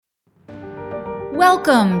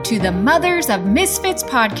Welcome to the Mothers of Misfits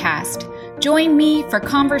podcast. Join me for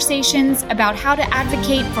conversations about how to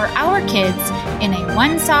advocate for our kids in a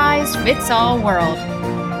one-size-fits-all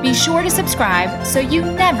world. Be sure to subscribe so you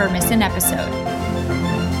never miss an episode.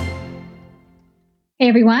 Hey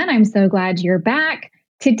everyone, I'm so glad you're back.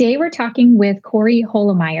 Today we're talking with Corey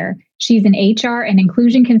Holomeyer. She's an HR and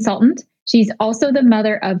inclusion consultant. She's also the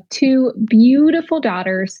mother of two beautiful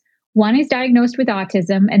daughters. One is diagnosed with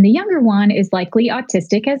autism, and the younger one is likely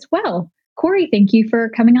autistic as well. Corey, thank you for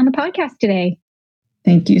coming on the podcast today.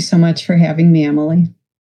 Thank you so much for having me, Emily.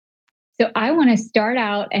 So I want to start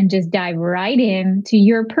out and just dive right into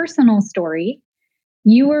your personal story.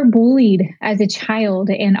 You were bullied as a child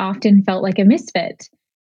and often felt like a misfit.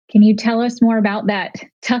 Can you tell us more about that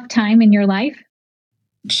tough time in your life?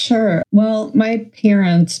 Sure. Well, my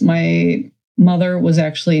mother was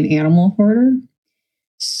actually an animal hoarder.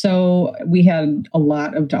 So we had a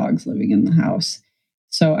lot of dogs living in the house.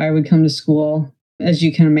 So I would come to school, as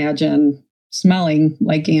you can imagine, smelling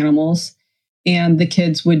like animals. And the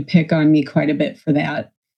kids would pick on me quite a bit for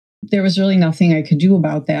that. There was really nothing I could do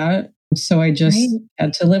about that. So I just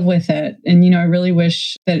had to live with it. And, I really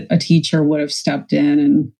wish that a teacher would have stepped in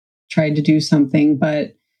and tried to do something.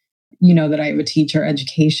 But, that I have a teacher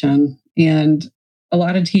education. And a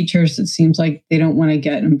lot of teachers, it seems like they don't want to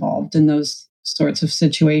get involved in those sorts of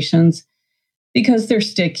situations because they're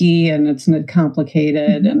sticky and it's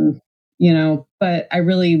complicated. And, but I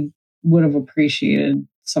really would have appreciated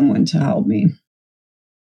someone to help me.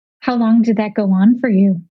 How long did that go on for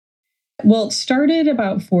you? Well, it started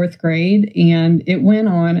about fourth grade and it went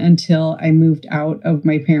on until I moved out of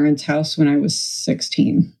my parents' house when I was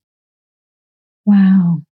 16.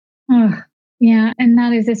 Wow. Oh, yeah. And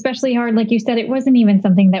that is especially hard. Like you said, it wasn't even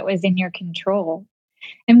something that was in your control.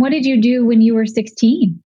 And what did you do when you were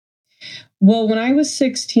 16? Well, when I was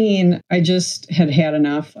 16, I just had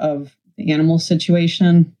enough of the animal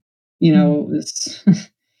situation. It was,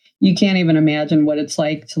 you can't even imagine what it's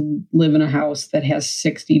like to live in a house that has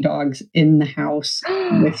 60 dogs in the house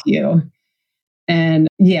with you. And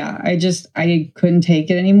yeah, I couldn't take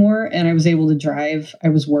it anymore. And I was able to drive. I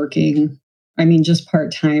was working, just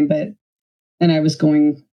part-time, and I was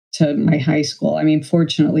going to my high school.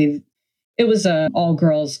 Fortunately, it was a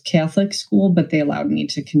all-girls Catholic school, but they allowed me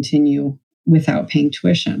to continue without paying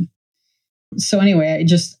tuition. So anyway,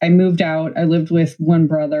 I moved out. I lived with one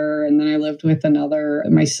brother, and then I lived with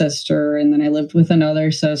my sister, and then I lived with another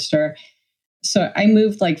sister. So I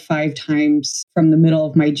moved like 5 times from the middle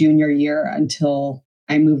of my junior year until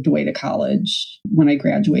I moved away to college when I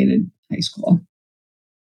graduated high school.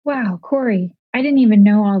 Wow, Corey, I didn't even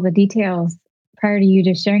know all the details prior to you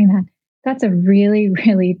just sharing that. That's a really,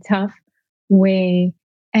 really tough way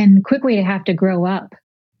and quick way to have to grow up.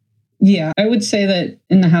 Yeah, I would say that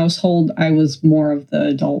in the household, I was more of the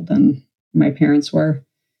adult than my parents were.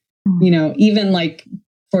 Even like,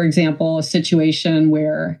 for example, a situation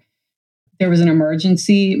where there was an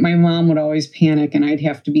emergency, my mom would always panic and I'd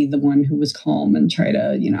have to be the one who was calm and try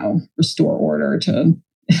to, restore order to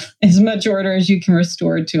as much order as you can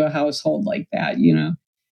restore to a household like that,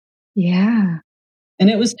 Yeah. And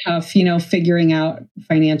it was tough, figuring out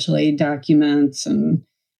financial aid documents and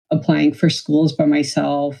applying for schools by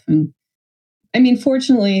myself. And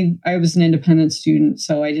fortunately, I was an independent student,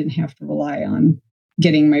 so I didn't have to rely on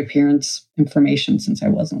getting my parents' information since I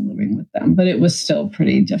wasn't living with them. But it was still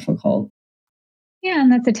pretty difficult. Yeah,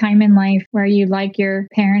 and that's a time in life where you'd like your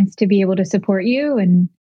parents to be able to support you. And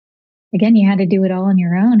again, you had to do it all on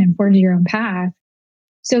your own and forge your own path.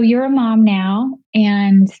 So you're a mom now,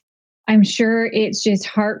 and I'm sure it's just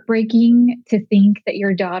heartbreaking to think that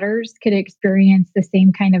your daughters could experience the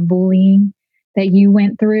same kind of bullying that you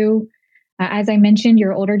went through. As I mentioned,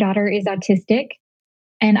 your older daughter is autistic.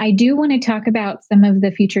 And I do want to talk about some of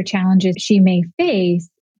the future challenges she may face.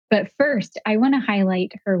 But first, I want to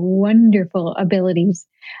highlight her wonderful abilities.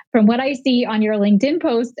 From what I see on your LinkedIn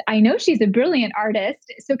post, I know she's a brilliant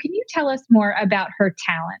artist. So can you tell us more about her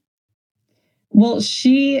talent? Well,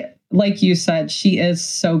 she, like you said, she is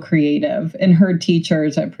so creative. And her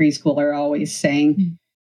teachers at preschool are always saying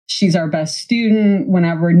she's our best student.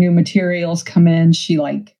 Whenever new materials come in, she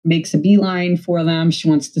makes a beeline for them. She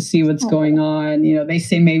wants to see what's going on. They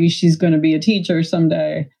say maybe she's going to be a teacher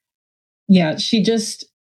someday. Yeah,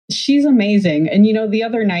 she's amazing. And, the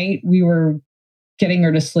other night we were getting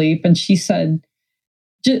her to sleep and she said,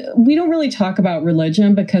 we don't really talk about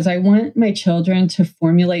religion because I want my children to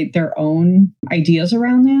formulate their own ideas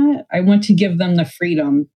around that. I want to give them the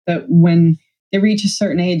freedom that when they reach a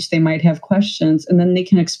certain age, they might have questions and then they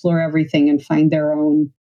can explore everything and find their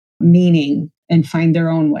own meaning and find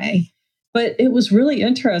their own way. But it was really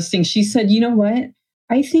interesting. She said, you know what?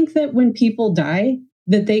 I think that when people die,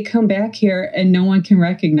 that they come back here and no one can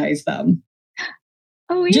recognize them.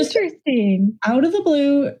 Oh, Just interesting. out of the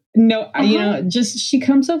blue. No, just she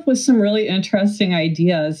comes up with some really interesting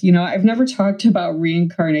ideas. I've never talked about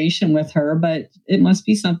reincarnation with her, but it must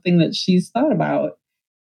be something that she's thought about.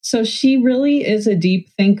 So she really is a deep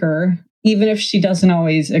thinker, even if she doesn't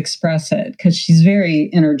always express it, because she's very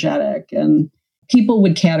energetic, and people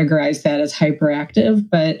would categorize that as hyperactive.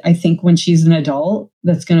 But I think when she's an adult,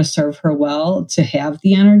 that's going to serve her well to have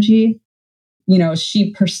the energy.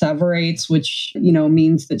 She perseverates, which,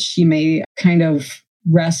 means that she may kind of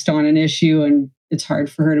rest on an issue and it's hard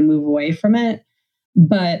for her to move away from it.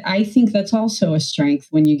 But I think that's also a strength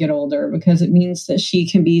when you get older, because it means that she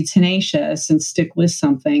can be tenacious and stick with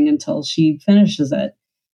something until she finishes it.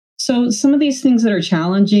 So some of these things that are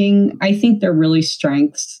challenging, I think they're really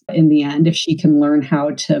strengths in the end if she can learn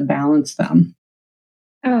how to balance them.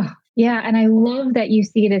 Oh, yeah. And I love that you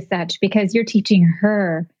see it as such, because you're teaching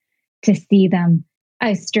her to see them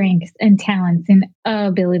as strengths and talents and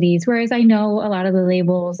abilities. Whereas I know a lot of the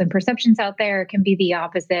labels and perceptions out there can be the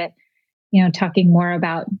opposite, talking more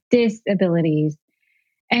about disabilities.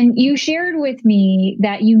 And you shared with me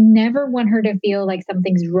that you never want her to feel like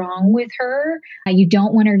something's wrong with her. You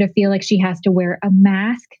don't want her to feel like she has to wear a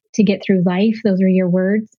mask to get through life. Those are your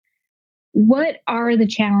words. What are the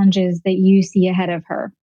challenges that you see ahead of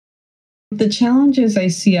her? The challenges I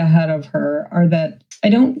see ahead of her are that I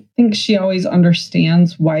don't think she always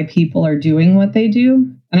understands why people are doing what they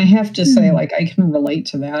do. And I have to say, I can relate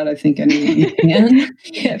to that. I think anyone can.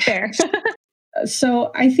 Yeah, fair.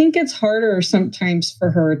 So I think it's harder sometimes for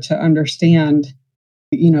her to understand,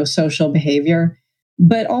 social behavior.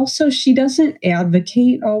 But also she doesn't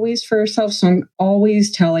advocate always for herself. So I'm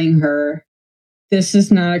always telling her, this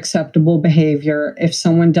is not acceptable behavior. If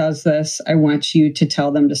someone does this, I want you to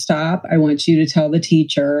tell them to stop. I want you to tell the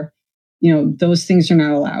teacher, those things are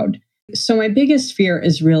not allowed. So my biggest fear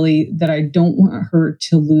is really that I don't want her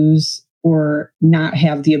to lose or not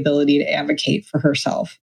have the ability to advocate for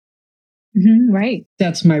herself. Mm-hmm, right.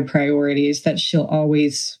 That's my priority, is that she'll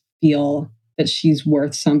always feel that she's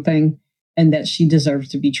worth something and that she deserves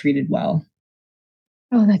to be treated well.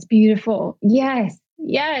 Oh, that's beautiful. Yes.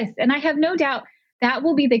 Yes. And I have no doubt that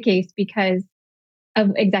will be the case because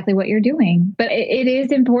of exactly what you're doing. But it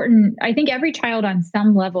is important. I think every child on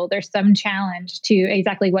some level, there's some challenge to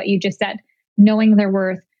exactly what you just said, knowing their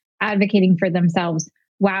worth, advocating for themselves.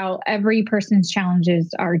 While every person's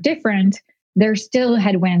challenges are different, there's still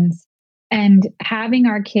headwinds. And having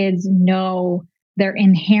our kids know their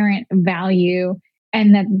inherent value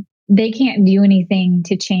and that they can't do anything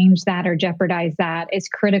to change that or jeopardize that is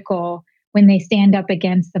critical when they stand up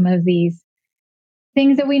against some of these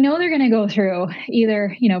things that we know they're going to go through,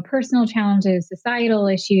 either, personal challenges, societal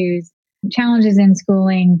issues, challenges in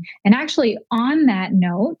schooling. And actually, on that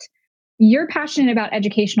note, you're passionate about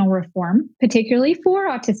educational reform, particularly for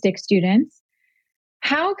autistic students.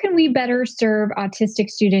 How can we better serve autistic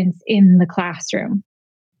students in the classroom?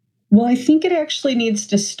 Well, I think it actually needs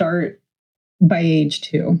to start by age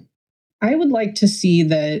 2. I would like to see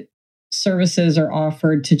that services are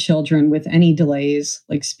offered to children with any delays,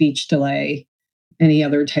 like speech delay, any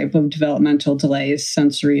other type of developmental delays,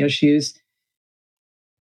 sensory issues,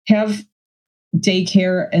 have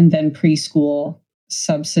daycare and then preschool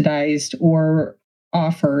subsidized or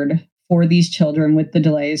offered for these children with the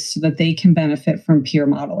delays so that they can benefit from peer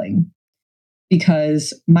modeling.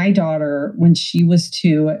 Because my daughter, when she was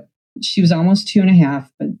 2, she was almost 2.5,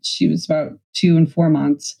 but she was about 2 and 4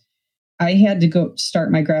 months. I had to go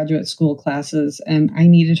start my graduate school classes, and I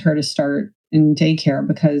needed her to start in daycare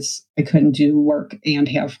because I couldn't do work and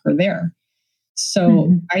have her there.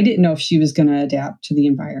 So I didn't know if she was going to adapt to the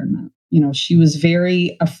environment. She was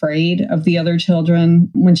very afraid of the other children.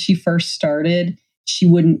 When she first started, she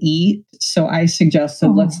wouldn't eat. So I suggested,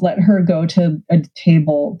 let's let her go to a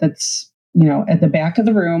table that's, at the back of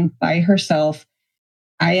the room by herself.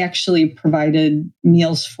 I actually provided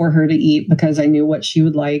meals for her to eat because I knew what she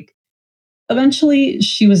would like. Eventually,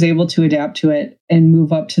 she was able to adapt to it and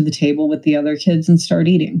move up to the table with the other kids and start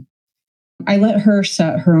eating. I let her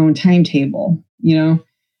set her own timetable,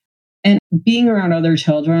 and being around other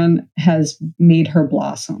children has made her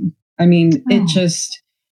blossom. I mean,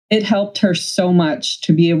 it helped her so much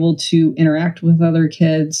to be able to interact with other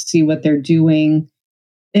kids, see what they're doing.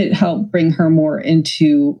 It helped bring her more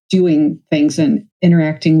into doing things and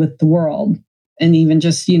interacting with the world and even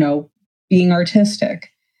just, being artistic.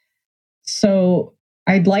 So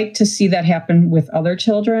I'd like to see that happen with other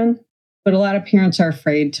children, but a lot of parents are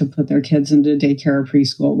afraid to put their kids into daycare or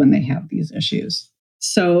preschool when they have these issues.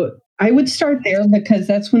 So I would start there because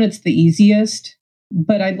that's when it's the easiest.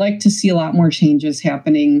 But I'd like to see a lot more changes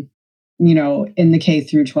happening, in the K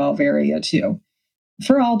through 12 area too,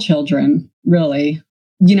 for all children, really.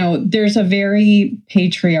 There's a very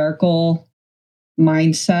patriarchal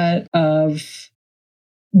mindset of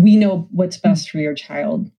we know what's best for your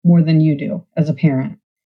child more than you do as a parent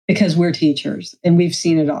because we're teachers and we've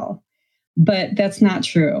seen it all. But that's not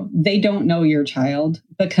true. They don't know your child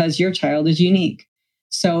because your child is unique.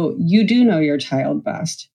 So you do know your child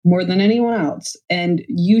best more than anyone else. And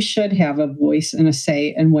you should have a voice and a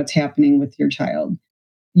say in what's happening with your child,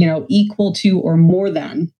 equal to or more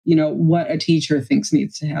than, what a teacher thinks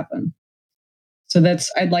needs to happen. So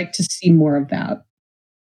I'd like to see more of that.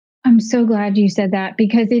 I'm so glad you said that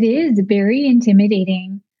because it is very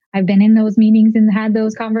intimidating. I've been in those meetings and had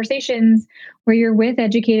those conversations where you're with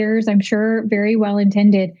educators, I'm sure very well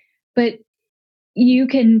intended, but you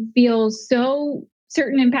can feel so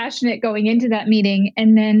certain and passionate going into that meeting.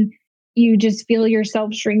 And then you just feel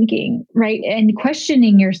yourself shrinking, right? And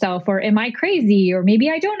questioning yourself, or am I crazy? Or maybe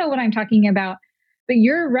I don't know what I'm talking about. But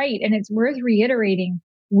you're right. And it's worth reiterating.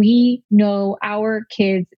 We know our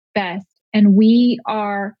kids best, and we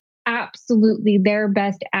are absolutely their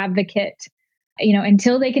best advocate.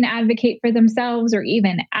 Until they can advocate for themselves, or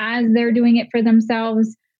even as they're doing it for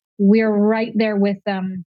themselves, we're right there with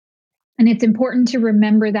them. And it's important to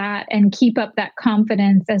remember that and keep up that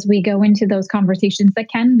confidence as we go into those conversations that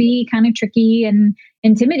can be kind of tricky and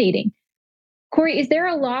intimidating. Corey, is there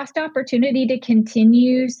a lost opportunity to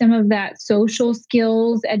continue some of that social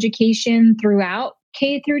skills education throughout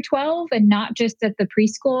K through 12 and not just at the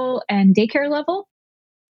preschool and daycare level?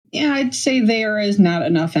 Yeah, I'd say there is not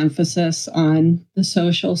enough emphasis on the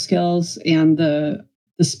social skills and the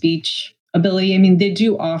speech ability. I mean, they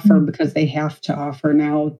do offer, because they have to offer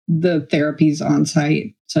now, the therapies on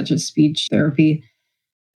site, such as speech therapy.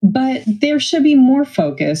 But there should be more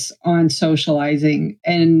focus on socializing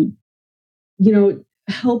and,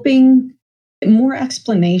 helping, more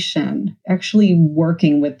explanation, actually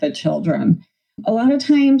working with the children. A lot of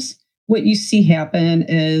times what you see happen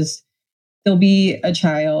is there'll be a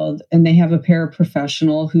child and they have a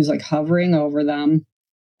paraprofessional who's like hovering over them.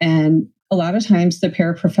 And a lot of times the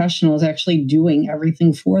paraprofessional is actually doing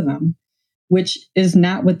everything for them, which is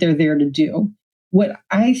not what they're there to do. What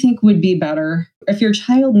I think would be better, if your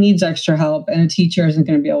child needs extra help and a teacher isn't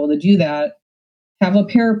going to be able to do that, have a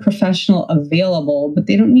paraprofessional available, but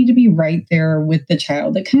they don't need to be right there with the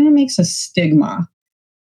child. It kind of makes a stigma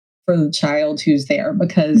for the child who's there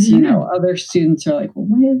because, other students are like, well,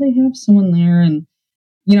 why do they have someone there? And,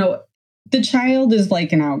 the child is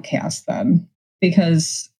like an outcast then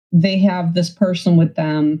because they have this person with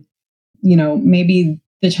them. Maybe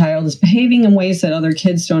the child is behaving in ways that other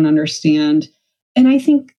kids don't understand. And I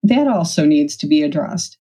think that also needs to be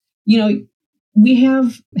addressed. We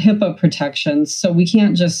have HIPAA protections, so we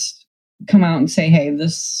can't just come out and say, hey,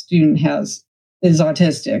 this student is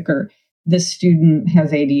autistic or this student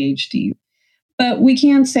has ADHD. But we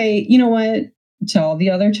can say, you know what, to all the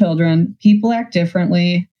other children, people act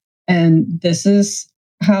differently. And this is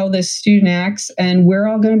how this student acts. And we're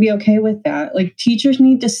all going to be okay with that. Like, teachers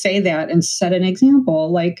need to say that and set an example.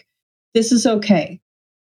 Like, this is okay.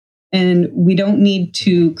 And we don't need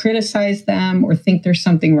to criticize them or think there's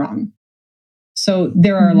something wrong. So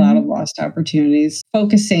there are a lot of lost opportunities.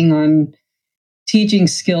 Focusing on teaching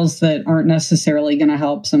skills that aren't necessarily going to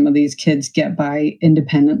help some of these kids get by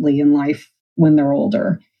independently in life when they're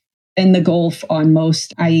older. And the goal on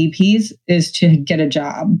most IEPs is to get a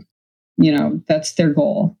job. That's their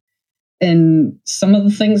goal. And some of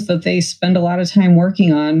the things that they spend a lot of time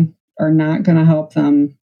working on are not going to help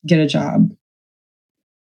them get a job.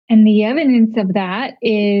 And the evidence of that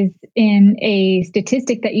is in a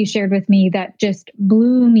statistic that you shared with me that just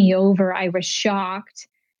blew me over. I was shocked.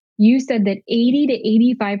 You said that 80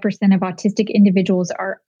 to 85% of autistic individuals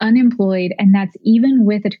are unemployed, and that's even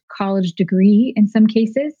with a college degree in some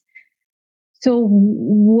cases. So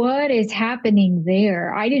what is happening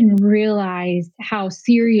there? I didn't realize how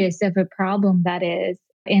serious of a problem that is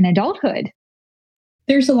in adulthood.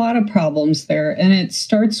 There's a lot of problems there, and it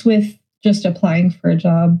starts with just applying for a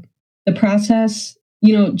job. The process,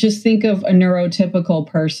 just think of a neurotypical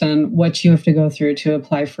person, what you have to go through to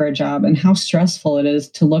apply for a job and how stressful it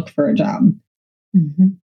is to look for a job.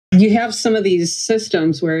 You have some of these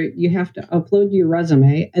systems where you have to upload your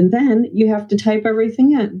resume and then you have to type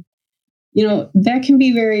everything in. That can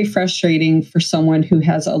be very frustrating for someone who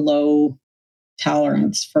has a low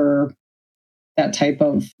tolerance for that type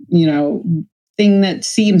of, thing that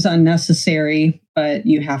seems unnecessary, but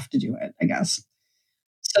you have to do it, I guess.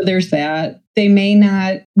 So there's that. They may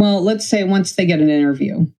not, let's say once they get an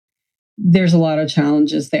interview, there's a lot of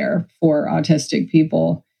challenges there for autistic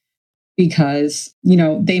people because,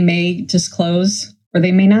 they may disclose or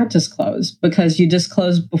they may not disclose, because you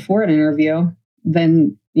disclose before an interview,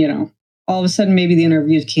 then, all of a sudden maybe the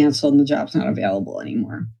interview is canceled and the job's not available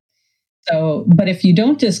anymore. So, but if you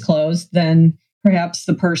don't disclose, then perhaps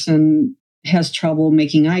the person has trouble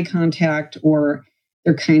making eye contact, or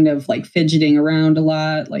they're kind of like fidgeting around a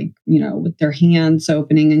lot, like, with their hands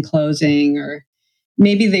opening and closing, or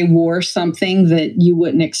maybe they wore something that you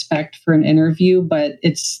wouldn't expect for an interview, but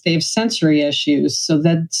they have sensory issues. So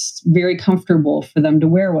that's very comfortable for them to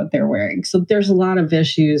wear what they're wearing. So there's a lot of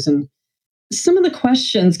issues, and some of the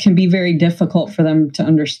questions can be very difficult for them to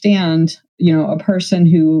understand. A person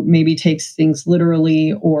who maybe takes things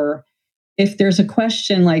literally, or if there's a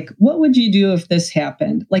question like, what would you do if this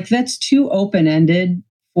happened? Like, that's too open-ended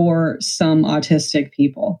for some autistic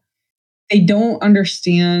people. They don't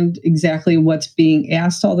understand exactly what's being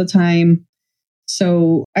asked all the time.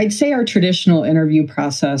 So I'd say our traditional interview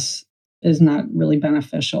process is not really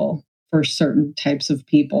beneficial for certain types of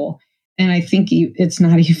people. And I think it's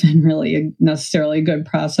not even really necessarily a good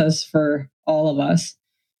process for all of us.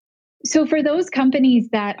 So for those companies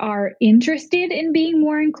that are interested in being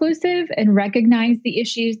more inclusive and recognize the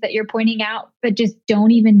issues that you're pointing out, but just don't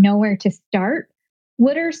even know where to start,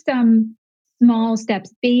 what are some small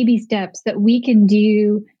steps, baby steps that we can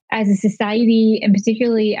do as a society, and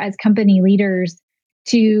particularly as company leaders,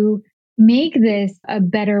 to make this a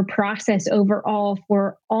better process overall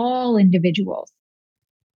for all individuals?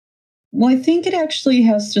 Well, I think it actually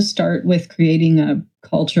has to start with creating a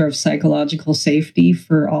culture of psychological safety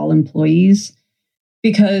for all employees,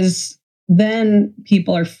 because then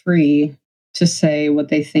people are free to say what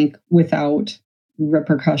they think without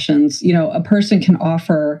repercussions. A person can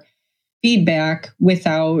offer feedback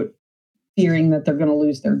without fearing that they're going to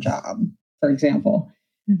lose their job, for example,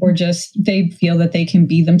 or just they feel that they can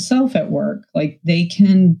be themselves at work. Like, they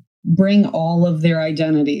can bring all of their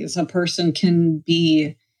identities. A person can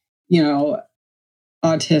be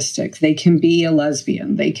autistic. They can be a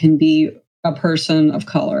lesbian. They can be a person of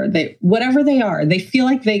color. Whatever they are, they feel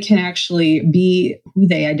like they can actually be who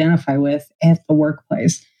they identify with at the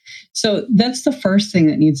workplace. So that's the first thing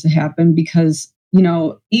that needs to happen, because,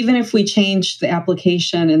 even if we change the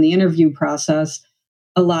application and the interview process,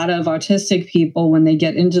 a lot of autistic people, when they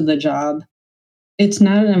get into the job, it's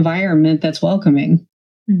not an environment that's welcoming.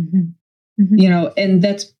 And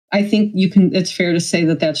I think it's fair to say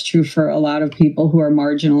that that's true for a lot of people who are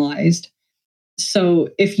marginalized. So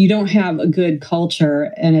if you don't have a good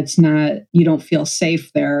culture and you don't feel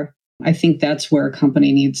safe there, I think that's where a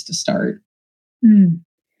company needs to start.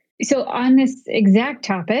 So on this exact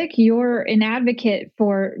topic, you're an advocate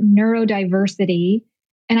for neurodiversity.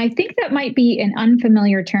 And I think that might be an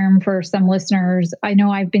unfamiliar term for some listeners. I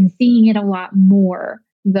know I've been seeing it a lot more,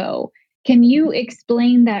 though. Can you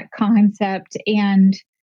explain that concept and,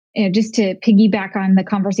 just to piggyback on the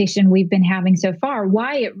conversation we've been having so far,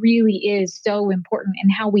 why it really is so important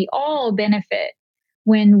and how we all benefit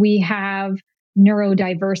when we have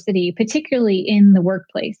neurodiversity, particularly in the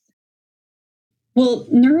workplace? Well,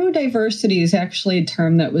 neurodiversity is actually a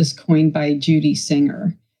term that was coined by Judy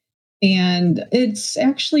Singer. And it's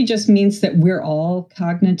actually just means that we're all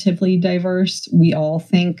cognitively diverse. We all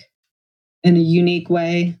think in a unique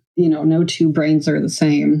way. No two brains are the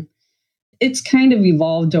same. It's kind of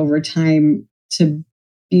evolved over time to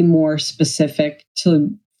be more specific, to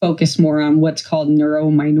focus more on what's called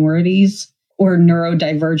neurominorities or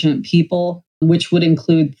neurodivergent people, which would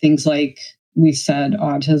include things like, we said,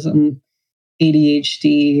 autism,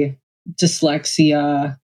 ADHD,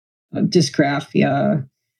 dyslexia, dysgraphia,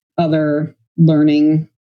 other learning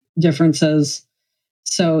differences.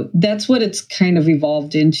 So that's what it's kind of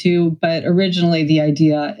evolved into. But originally the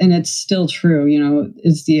idea, and it's still true,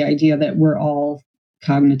 is the idea that we're all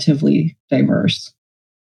cognitively diverse.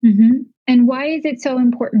 And why is it so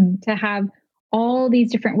important to have all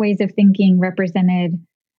these different ways of thinking represented,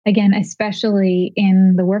 again, especially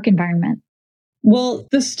in the work environment? Well,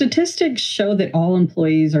 the statistics show that all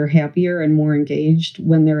employees are happier and more engaged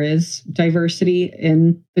when there is diversity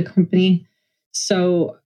in the company.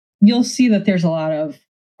 So you'll see that there's a lot of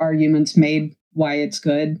arguments made why it's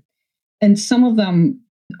good. And some of them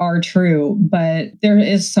are true, but there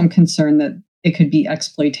is some concern that it could be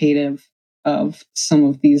exploitative of some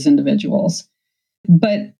of these individuals.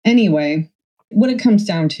 But anyway, what it comes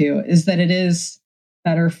down to is that it is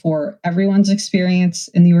better for everyone's experience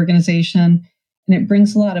in the organization. And it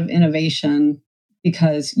brings a lot of innovation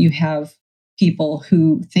because you have people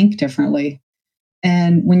who think differently.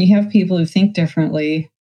 And when you have people who think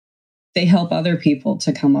differently, they help other people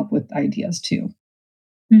to come up with ideas too.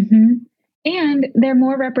 And they're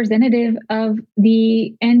more representative of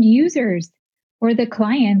the end users or the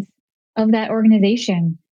clients of that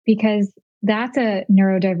organization, because that's a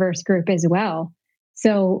neurodiverse group as well.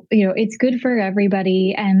 So, it's good for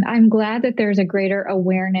everybody. And I'm glad that there's a greater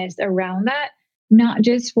awareness around that, not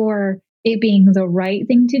just for it being the right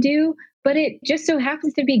thing to do, but it just so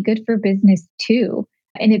happens to be good for business too.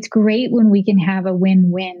 And it's great when we can have a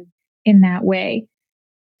win-win in that way.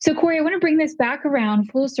 So, Corey, I want to bring this back around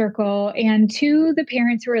full circle and to the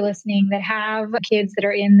parents who are listening that have kids that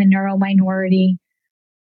are in the neuro minority.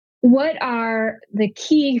 What are the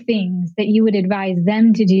key things that you would advise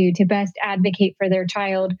them to do to best advocate for their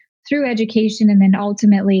child through education and then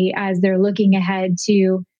ultimately as they're looking ahead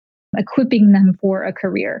to equipping them for a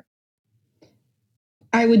career?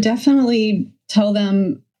 I would definitely tell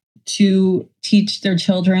them to teach their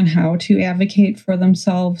children how to advocate for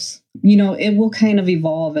themselves. It will kind of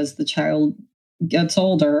evolve as the child gets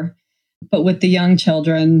older, but with the young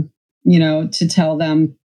children, to tell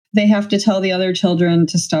them, they have to tell the other children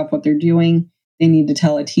to stop what they're doing. They need to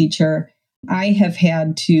tell a teacher. I have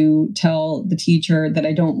had to tell the teacher that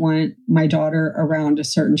I don't want my daughter around a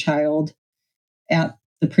certain child at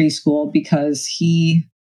the preschool because he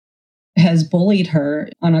has bullied her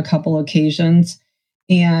on a couple occasions.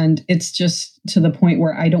 And it's just to the point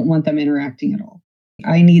where I don't want them interacting at all.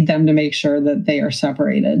 I need them to make sure that they are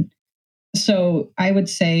separated. So I would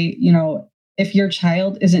say, if your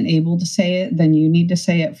child isn't able to say it, then you need to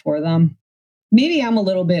say it for them. Maybe I'm a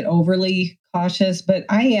little bit overly cautious, but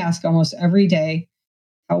I ask almost every day,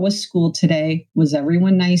 how was school today? Was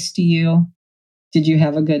everyone nice to you? Did you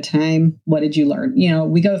have a good time? What did you learn?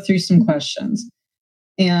 We go through some questions.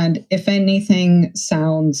 And if anything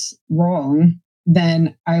sounds wrong,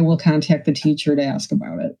 then I will contact the teacher to ask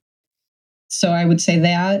about it. So I would say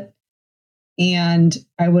that. And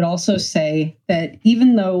I would also say that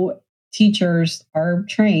even though teachers are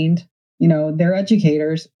trained, they're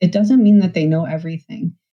educators, it doesn't mean that they know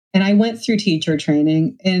everything. And I went through teacher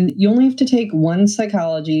training, and you only have to take one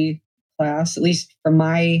psychology class, at least for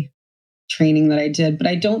my training that I did. But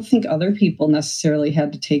I don't think other people necessarily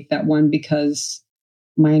had to take that one because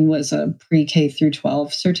mine was a pre-K through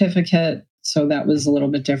 12 certificate. So that was a little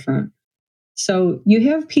bit different. So you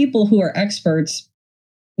have people who are experts,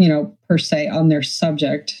 per se on their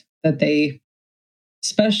subject that they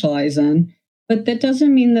specialize in, but that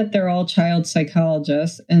doesn't mean that they're all child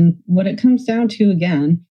psychologists. And what it comes down to,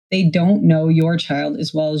 again, they don't know your child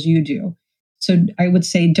as well as you do. So I would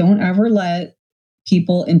say don't ever let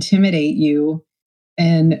people intimidate you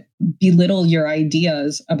and belittle your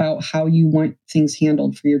ideas about how you want things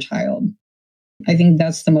handled for your child. I think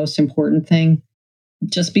that's the most important thing.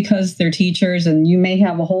 Just because they're teachers and you may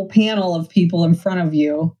have a whole panel of people in front of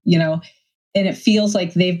you, and it feels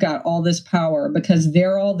like they've got all this power because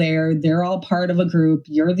they're all there. They're all part of a group.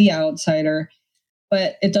 You're the outsider.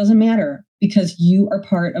 But it doesn't matter because you are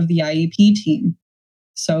part of the IEP team.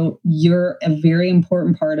 So you're a very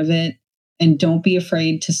important part of it. And don't be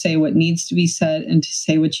afraid to say what needs to be said and to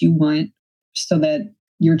say what you want so that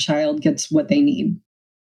your child gets what they need.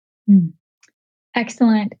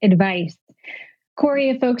 Excellent advice. Corey,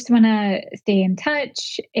 if folks want to stay in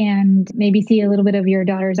touch and maybe see a little bit of your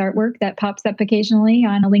daughter's artwork that pops up occasionally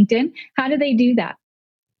on LinkedIn, how do they do that?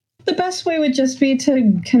 The best way would just be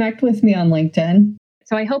to connect with me on LinkedIn.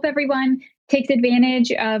 So I hope everyone takes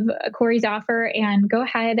advantage of Corey's offer and go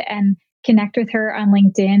ahead and connect with her on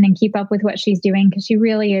LinkedIn and keep up with what she's doing, because she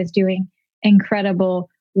really is doing incredible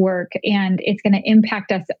work and it's going to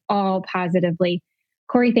impact us all positively.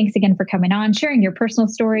 Corey, thanks again for coming on, sharing your personal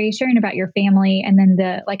story, sharing about your family, and then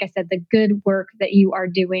like I said, the good work that you are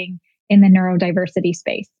doing in the neurodiversity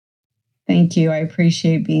space. Thank you. I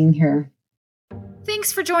appreciate being here.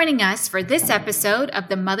 Thanks for joining us for this episode of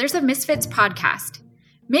the Mothers of Misfits podcast.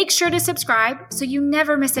 Make sure to subscribe so you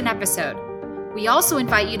never miss an episode. We also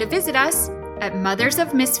invite you to visit us at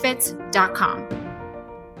mothersofmisfits.com.